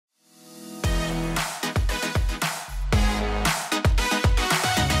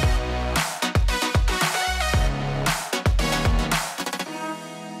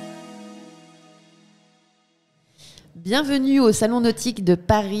Bienvenue au Salon nautique de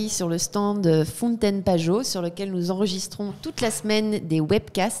Paris sur le stand Fountaine Pajot sur lequel nous enregistrons toute la semaine des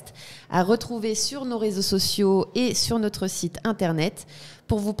webcasts à retrouver sur nos réseaux sociaux et sur notre site internet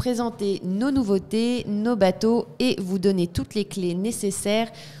pour vous présenter nos nouveautés, nos bateaux et vous donner toutes les clés nécessaires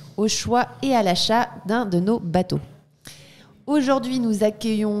au choix et à l'achat d'un de nos bateaux. Aujourd'hui, nous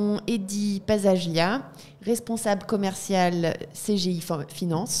accueillons Eddy Pazalja, responsable commercial CGI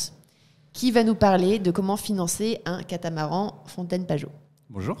Finance, qui va nous parler de comment financer un catamaran Fountaine Pajot.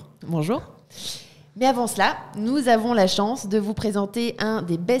 Bonjour. Bonjour. Mais avant cela, nous avons la chance de vous présenter un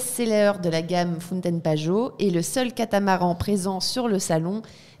des best-sellers de la gamme Fountaine Pajot et le seul catamaran présent sur le salon,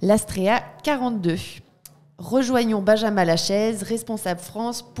 l'Astréa 42. Rejoignons Benjamin Lachaise, responsable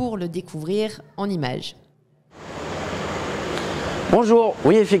France, pour le découvrir en images. Bonjour,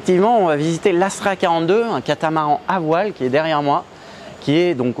 oui effectivement, on va visiter l'Astréa 42, un catamaran à voile qui est derrière moi, qui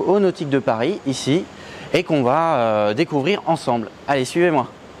est donc au Nautique de Paris, ici, et qu'on va découvrir ensemble. Allez, suivez-moi.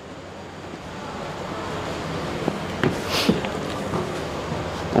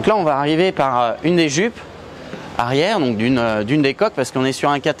 Donc là, on va arriver par une des jupes arrière, donc d'une des coques, parce qu'on est sur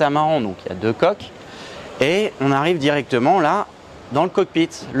un catamaran, donc il y a deux coques, et on arrive directement là, dans le cockpit.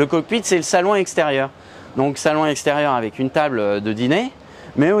 Le cockpit, c'est le salon extérieur. Donc salon extérieur avec une table de dîner,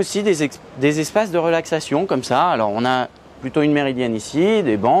 mais aussi des espaces de relaxation, comme ça. Alors on a plutôt une méridienne ici,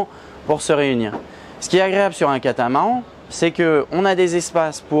 des bancs pour se réunir. Ce qui est agréable sur un catamaran, c'est qu'on a des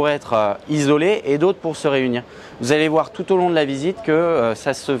espaces pour être isolés et d'autres pour se réunir. Vous allez voir tout au long de la visite que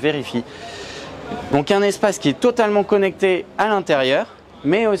ça se vérifie. Donc un espace qui est totalement connecté à l'intérieur,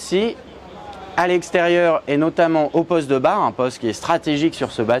 mais aussi à l'extérieur et notamment au poste de bar, un poste qui est stratégique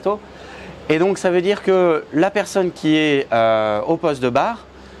sur ce bateau. Et donc ça veut dire que la personne qui est au poste de bar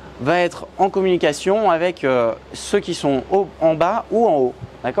va être en communication avec ceux qui sont en bas ou en haut,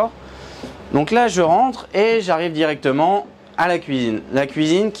 d'accord? Donc là, je rentre et j'arrive directement à la cuisine. La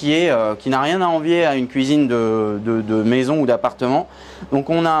cuisine qui n'a rien à envier à une cuisine de maison ou d'appartement. Donc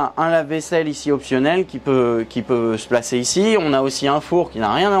on a un lave-vaisselle ici optionnel qui peut se placer ici. On a aussi un four qui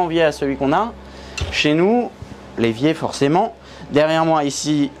n'a rien à envier à celui qu'on a. Chez nous, l'évier forcément. Derrière moi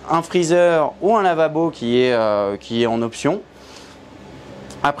ici, un freezer ou un lavabo qui est en option.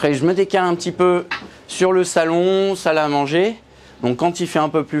 Après, je me décale un petit peu sur le salon, salle à manger. Donc, quand il fait un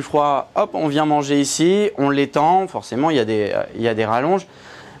peu plus froid, hop, on vient manger ici, on l'étend. Forcément, il y a des rallonges.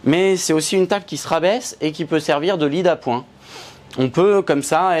 Mais c'est aussi une table qui se rabaisse et qui peut servir de lit d'appoint. On peut, comme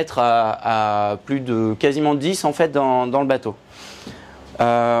ça, être à plus de quasiment 10 en fait dans le bateau.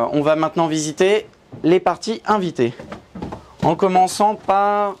 On va maintenant visiter les parties invitées. En commençant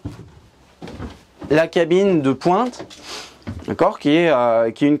par la cabine de pointe. D'accord, qui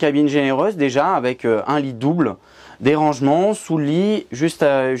est une cabine généreuse déjà avec un lit double, des rangements sous le lit juste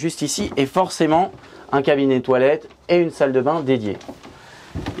ici et forcément un cabinet toilette et une salle de bain dédiée.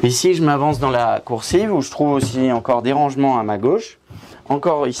 Ici je m'avance dans la coursive où je trouve aussi encore des rangements à ma gauche,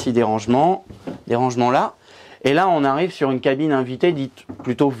 encore ici des rangements là et là on arrive sur une cabine invitée dite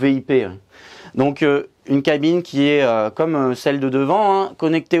plutôt VIP. Donc une cabine qui est comme celle de devant, hein,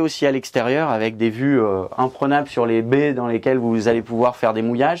 connectée aussi à l'extérieur avec des vues imprenables sur les baies dans lesquelles vous allez pouvoir faire des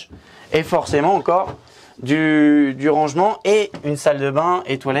mouillages et forcément encore du rangement et une salle de bain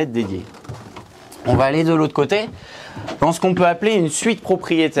et toilette dédiée. On va aller de l'autre côté dans ce qu'on peut appeler une suite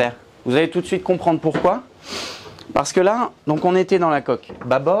propriétaire. Vous allez tout de suite comprendre pourquoi. Parce que là, donc on était dans la coque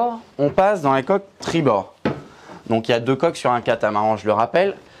bâbord, on passe dans la coque tribord. Donc il y a deux coques sur un catamaran, je le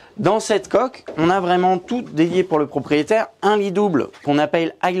rappelle. Dans cette coque, on a vraiment tout dédié pour le propriétaire. Un lit double qu'on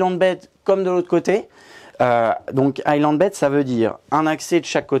appelle Island Bed comme de l'autre côté. Donc Island Bed, ça veut dire un accès de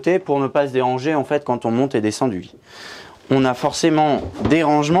chaque côté pour ne pas se déranger en fait quand on monte et descend du lit. On a forcément des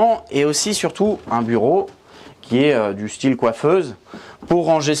rangements et aussi surtout un bureau qui est du style coiffeuse pour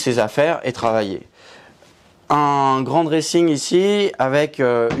ranger ses affaires et travailler. Un grand dressing ici avec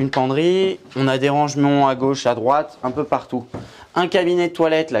une penderie. On a des rangements à gauche, à droite, un peu partout. Un cabinet de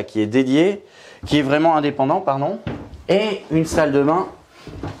toilette là qui est dédié, qui est vraiment indépendant, pardon, et une salle de bain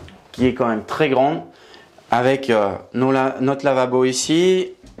qui est quand même très grande avec notre lavabo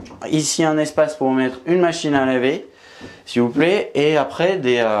ici un espace pour mettre une machine à laver, s'il vous plaît, et après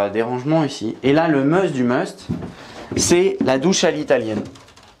des rangements ici. Et là, le must du must, c'est la douche à l'italienne.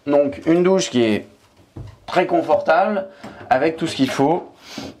 Donc une douche qui est très confortable avec tout ce qu'il faut.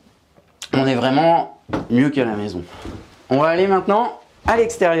 On est vraiment mieux qu'à la maison. On va aller maintenant à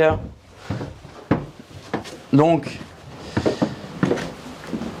l'extérieur. Donc,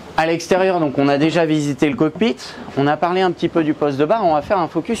 à l'extérieur, on a déjà visité le cockpit. On a parlé un petit peu du poste de bar. On va faire un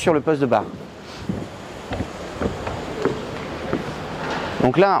focus sur le poste de bar.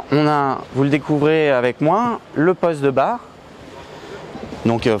 Donc là, on a, vous le découvrez avec moi, le poste de barre.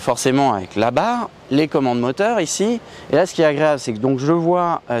 Donc forcément avec la barre, les commandes moteurs ici. Et là, ce qui est agréable, c'est que donc, je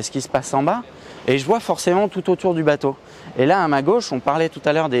vois ce qui se passe en bas et je vois forcément tout autour du bateau. Et là, à ma gauche, on parlait tout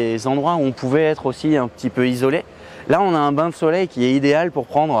à l'heure des endroits où on pouvait être aussi un petit peu isolé. Là, on a un bain de soleil qui est idéal pour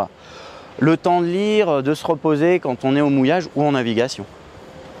prendre le temps de lire, de se reposer quand on est au mouillage ou en navigation.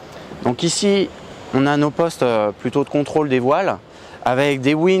 Donc ici, on a nos postes plutôt de contrôle des voiles avec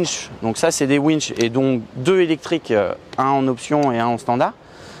des winches. Donc ça, c'est des winches et donc 2 électriques, un en option et un en standard,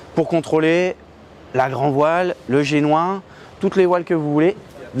 pour contrôler la grand voile, le génois, toutes les voiles que vous voulez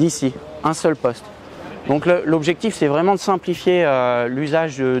d'ici, un seul poste. Donc l'objectif, c'est vraiment de simplifier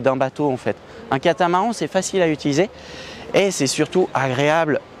l'usage d'un bateau en fait. Un catamaran, c'est facile à utiliser et c'est surtout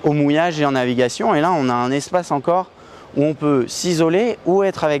agréable au mouillage et en navigation. Et là, on a un espace encore où on peut s'isoler ou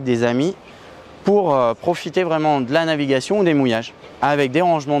être avec des amis pour profiter vraiment de la navigation ou des mouillages, avec des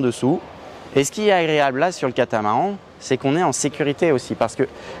rangements dessous. Et ce qui est agréable là sur le catamaran, c'est qu'on est en sécurité aussi, parce que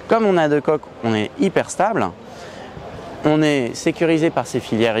comme on a 2 coques, on est hyper stable, on est sécurisé par ces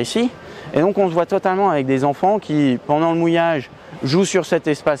filières ici, et donc on se voit totalement avec des enfants qui, pendant le mouillage, jouent sur cet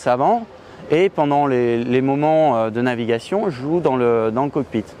espace avant, et pendant les moments de navigation, jouent dans le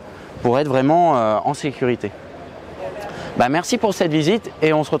cockpit, pour être vraiment en sécurité. Merci pour cette visite,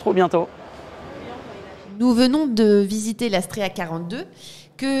 et on se retrouve bientôt. Nous venons de visiter l'Astréa 42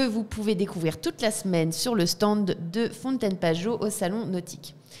 que vous pouvez découvrir toute la semaine sur le stand de Fountaine Pajot au salon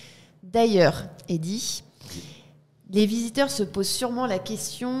nautique. D'ailleurs, Eddy, les visiteurs se posent sûrement la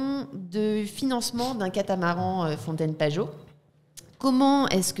question du financement d'un catamaran Fountaine Pajot. Comment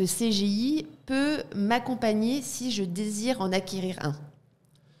est-ce que CGI peut m'accompagner si je désire en acquérir un ?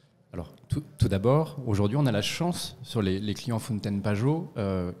 Alors, tout d'abord, aujourd'hui, on a la chance sur les clients Fountaine Pajot,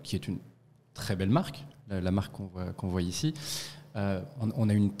 qui est une très belle marque, la marque qu'on voit ici. On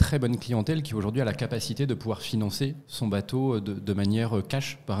a une très bonne clientèle qui aujourd'hui a la capacité de pouvoir financer son bateau de manière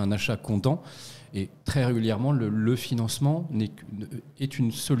cash par un achat comptant. Et très régulièrement, le financement est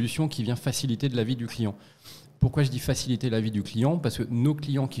une solution qui vient faciliter de la vie du client. Pourquoi je dis faciliter la vie du client ? Parce que nos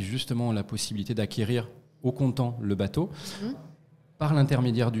clients qui justement ont la possibilité d'acquérir au comptant le bateau, par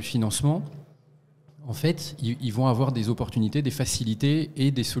l'intermédiaire du financement, en fait, ils vont avoir des opportunités, des facilités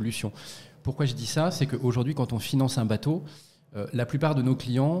et des solutions. Pourquoi je dis ça ? C'est qu'aujourd'hui, quand on finance un bateau, la plupart de nos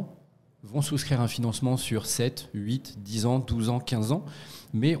clients vont souscrire un financement sur 7, 8, 10 ans, 12 ans, 15 ans,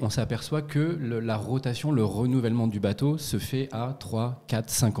 mais on s'aperçoit que la rotation, le renouvellement du bateau se fait à 3,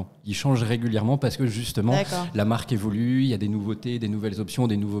 4, 5 ans. Il change régulièrement parce que justement, la marque évolue, il y a des nouveautés, des nouvelles options,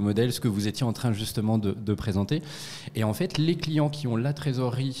 des nouveaux modèles, ce que vous étiez en train justement de présenter. Et en fait, les clients qui ont la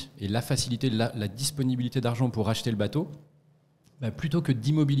trésorerie et la facilité, la disponibilité d'argent pour acheter le bateau, plutôt que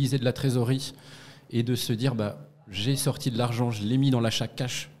d'immobiliser de la trésorerie et de se dire j'ai sorti de l'argent, je l'ai mis dans l'achat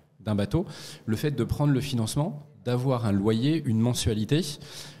cash d'un bateau, le fait de prendre le financement, d'avoir un loyer, une mensualité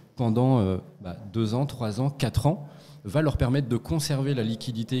pendant 2 ans, 3 ans, 4 ans, va leur permettre de conserver la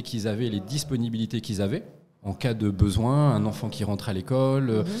liquidité qu'ils avaient, les disponibilités qu'ils avaient, en cas de besoin, un enfant qui rentre à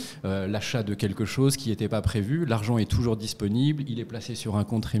l'école, l'achat de quelque chose qui n'était pas prévu, l'argent est toujours disponible, il est placé sur un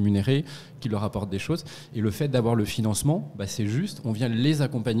compte rémunéré qui leur apporte des choses. Et le fait d'avoir le financement, c'est juste, on vient les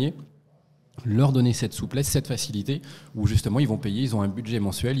accompagner, leur donner cette souplesse, cette facilité, où justement ils vont payer, ils ont un budget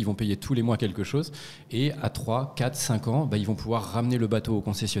mensuel, ils vont payer tous les mois quelque chose, et à 3, 4, 5 ans, ils vont pouvoir ramener le bateau au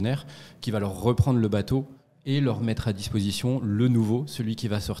concessionnaire, qui va leur reprendre le bateau et leur mettre à disposition le nouveau, celui qui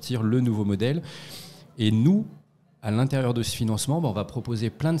va sortir, le nouveau modèle. Et nous, à l'intérieur de ce financement, on va proposer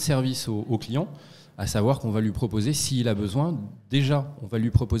plein de services aux clients, à savoir qu'on va lui proposer, s'il a besoin, déjà, on va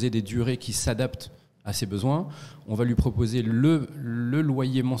lui proposer des durées qui s'adaptent à ses besoins. On va lui proposer le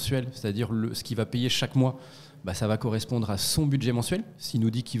loyer mensuel, c'est-à-dire ce qu'il va payer chaque mois. Ça va correspondre à son budget mensuel. S'il nous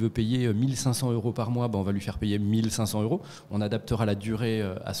dit qu'il veut payer 1 500 € par mois, on va lui faire payer 1 500 €. On adaptera la durée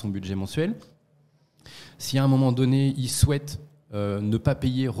à son budget mensuel. Si à un moment donné, il souhaite ne pas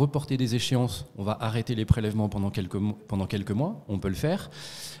payer, reporter des échéances, on va arrêter les prélèvements pendant quelques mois, on peut le faire.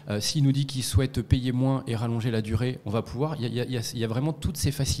 S'il nous dit qu'il souhaite payer moins et rallonger la durée, on va pouvoir. Il y a vraiment toutes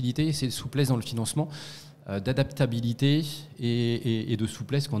ces facilités et ces souplesses dans le financement, d'adaptabilité et de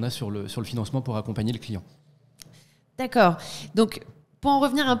souplesse qu'on a sur le financement pour accompagner le client. D'accord. Donc, pour en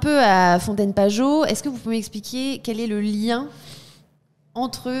revenir un peu à Fountaine Pajot, est-ce que vous pouvez m'expliquer quel est le lien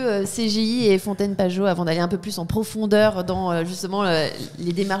entre CGI et Fountaine Pajot avant d'aller un peu plus en profondeur dans justement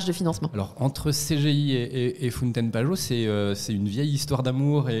les démarches de financement? Alors, entre CGI et Fountaine Pajot, c'est une vieille histoire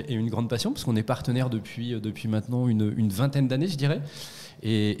d'amour et une grande passion, parce qu'on est partenaires depuis maintenant une vingtaine d'années, je dirais.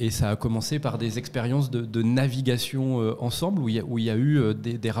 Et ça a commencé par des expériences de navigation ensemble, où il y a eu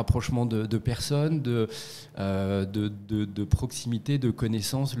des rapprochements de personnes, de proximité, de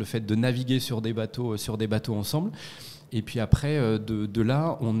connaissances, le fait de naviguer sur des bateaux ensemble. Et puis après, de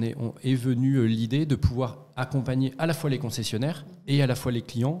là, est venue l'idée de pouvoir accompagner à la fois les concessionnaires et à la fois les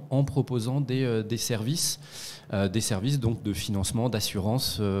clients en proposant des services donc de financement,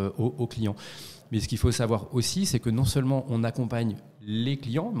 d'assurance aux clients. Mais ce qu'il faut savoir aussi, c'est que non seulement on accompagne les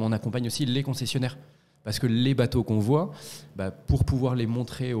clients, mais on accompagne aussi les concessionnaires. Parce que les bateaux qu'on voit, pour pouvoir les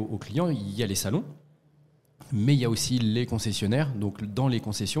montrer aux clients, il y a les salons, mais il y a aussi les concessionnaires, donc dans les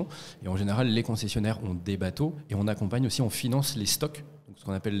concessions. Et en général, les concessionnaires ont des bateaux et on accompagne aussi, on finance les stocks, donc ce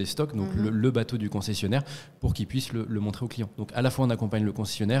qu'on appelle les stocks, donc le bateau du concessionnaire, pour qu'il puisse le montrer aux clients. Donc à la fois on accompagne le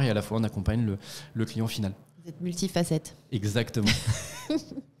concessionnaire et à la fois on accompagne le client final. Vous êtes multifacette. Exactement.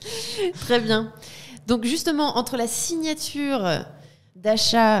 Très bien. Donc justement, entre la signature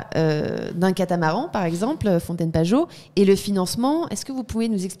d'achat d'un catamaran, par exemple, Fountaine Pajot, et le financement, est-ce que vous pouvez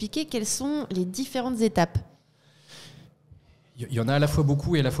nous expliquer quelles sont les différentes étapes ? Il y en a à la fois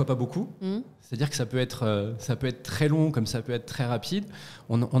beaucoup et à la fois pas beaucoup. C'est-à-dire que ça peut être très long comme ça peut être très rapide.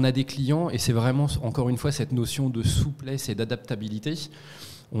 On a des clients, et c'est vraiment, encore une fois, cette notion de souplesse et d'adaptabilité.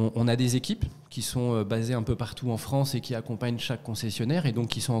 On a des équipes qui sont basées un peu partout en France et qui accompagnent chaque concessionnaire et donc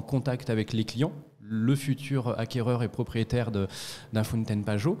qui sont en contact avec les clients, le futur acquéreur et propriétaire d'un Fountaine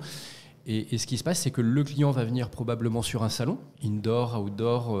Pajot. Et ce qui se passe, c'est que le client va venir probablement sur un salon, indoor,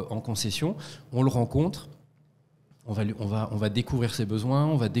 outdoor, en concession. On le rencontre. On va découvrir ses besoins,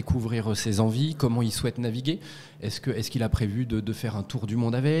 on va découvrir ses envies, comment il souhaite naviguer. Est-ce qu'il a prévu de faire un tour du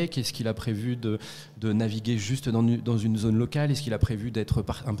monde avec ? Est-ce qu'il a prévu de naviguer juste dans une zone locale ? Est-ce qu'il a prévu d'être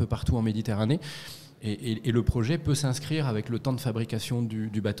un peu partout en Méditerranée ? Et le projet peut s'inscrire avec le temps de fabrication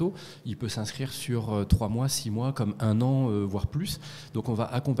du bateau. Il peut s'inscrire sur 3 mois, 6 mois, comme 1 an, voire plus. Donc on va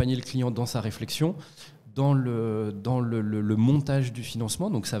accompagner le client dans sa réflexion, dans le montage du financement,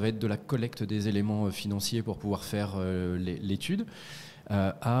 donc ça va être de la collecte des éléments financiers pour pouvoir faire l'étude,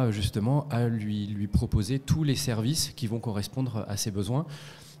 à lui proposer tous les services qui vont correspondre à ses besoins.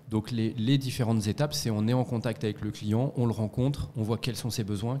 Donc les différentes étapes, c'est on est en contact avec le client, on le rencontre, on voit quels sont ses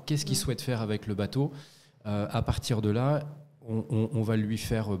besoins, qu'est-ce qu'il souhaite faire avec le bateau. À partir de là, on va lui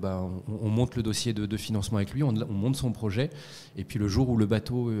faire, on monte le dossier de financement avec lui, on monte son projet, et puis le jour où le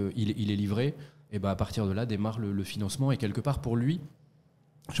bateau il est livré, et à partir de là démarre le financement. Et quelque part pour lui,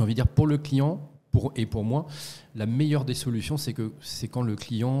 j'ai envie de dire pour le client et pour moi, la meilleure des solutions, c'est quand le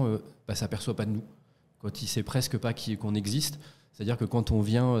client s'aperçoit pas de nous, quand il sait presque pas qu'on existe. C'est-à-dire que quand on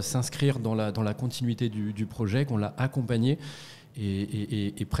vient s'inscrire dans la continuité du projet, qu'on l'a accompagné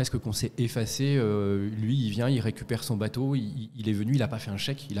et presque qu'on s'est effacé, lui il vient, il récupère son bateau, il est venu, il n'a pas fait un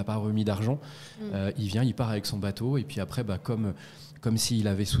chèque, il n'a pas remis d'argent, il vient, il part avec son bateau et puis après comme s'il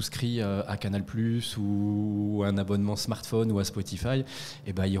avait souscrit à Canal+, ou un abonnement smartphone ou à Spotify,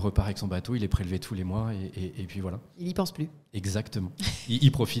 il repart avec son bateau, il est prélevé tous les mois et puis voilà. Il n'y pense plus. Exactement.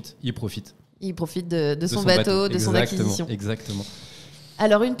 Il profite. Il profite de son bateau, de son acquisition. Exactement.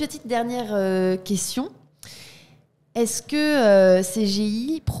 Alors, une petite dernière question. Est-ce que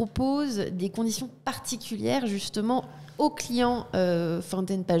CGI propose des conditions particulières justement aux clients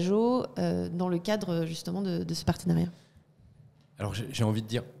Fountaine Pajot dans le cadre justement de ce partenariat ? Alors j'ai envie de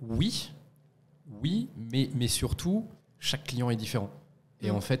dire oui, mais surtout chaque client est différent. Et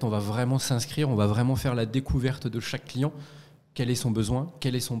en fait, on va vraiment s'inscrire, on va vraiment faire la découverte de chaque client. Quel est son besoin,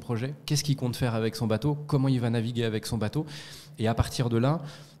 quel est son projet, qu'est-ce qu'il compte faire avec son bateau, comment il va naviguer avec son bateau. Et à partir de là,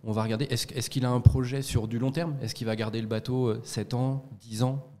 on va regarder, est-ce qu'il a un projet sur du long terme ? Est-ce qu'il va garder le bateau 7 ans, 10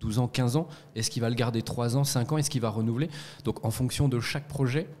 ans, 12 ans, 15 ans ? Est-ce qu'il va le garder 3 ans, 5 ans ? Est-ce qu'il va renouveler ? Donc en fonction de chaque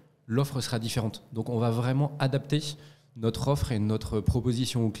projet, l'offre sera différente. Donc on va vraiment adapter notre offre et notre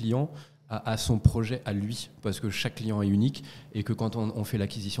proposition au client à son projet, à lui, parce que chaque client est unique et que quand on fait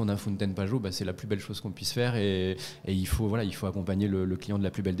l'acquisition d'un Fountaine Pajot, c'est la plus belle chose qu'on puisse faire et il faut accompagner le client de la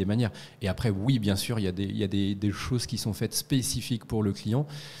plus belle des manières. Et après, oui, bien sûr, il y a des choses qui sont faites spécifiques pour le client,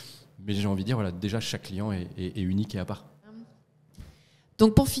 mais j'ai envie de dire, déjà, chaque client est unique et à part.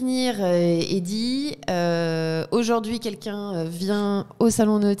 Donc pour finir, Eddy, aujourd'hui, quelqu'un vient au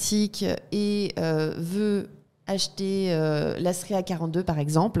salon nautique et veut acheter l'Astréa 42 par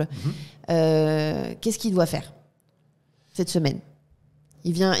exemple, qu'est-ce qu'il doit faire cette semaine ?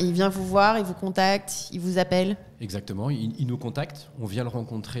 Il vient vous voir, il vous contacte, il vous appelle ? Exactement, il nous contacte, on vient le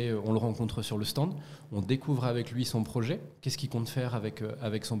rencontrer, on le rencontre sur le stand, on découvre avec lui son projet, qu'est-ce qu'il compte faire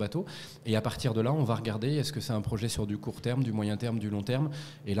avec son bateau, et à partir de là, on va regarder est-ce que c'est un projet sur du court terme, du moyen terme, du long terme,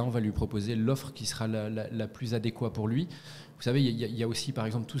 et là on va lui proposer l'offre qui sera la plus adéquate pour lui. Vous savez, il y a aussi par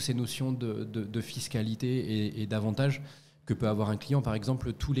exemple toutes ces notions de fiscalité et d'avantages. que peut avoir un client. Par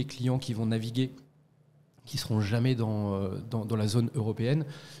exemple, tous les clients qui vont naviguer, qui ne seront jamais dans la zone européenne,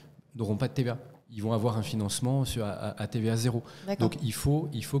 n'auront pas de TVA. Ils vont avoir un financement à TVA 0. Donc il faut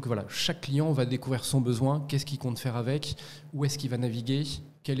que voilà, chaque client va découvrir son besoin, qu'est-ce qu'il compte faire avec, où est-ce qu'il va naviguer,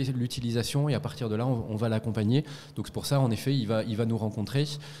 quelle est l'utilisation, et à partir de là, on va l'accompagner. Donc c'est pour ça, en effet, il va nous rencontrer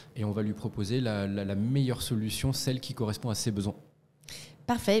et on va lui proposer la meilleure solution, celle qui correspond à ses besoins.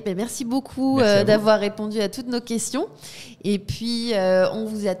 Parfait, merci beaucoup d'avoir répondu à toutes nos questions. Et puis, on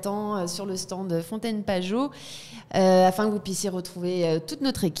vous attend sur le stand Fountaine Pajot afin que vous puissiez retrouver toute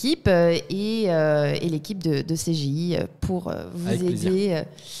notre équipe et l'équipe de CGI pour vous aider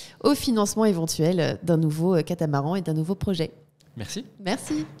au financement éventuel d'un nouveau catamaran et d'un nouveau projet. Merci.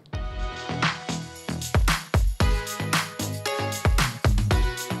 Merci.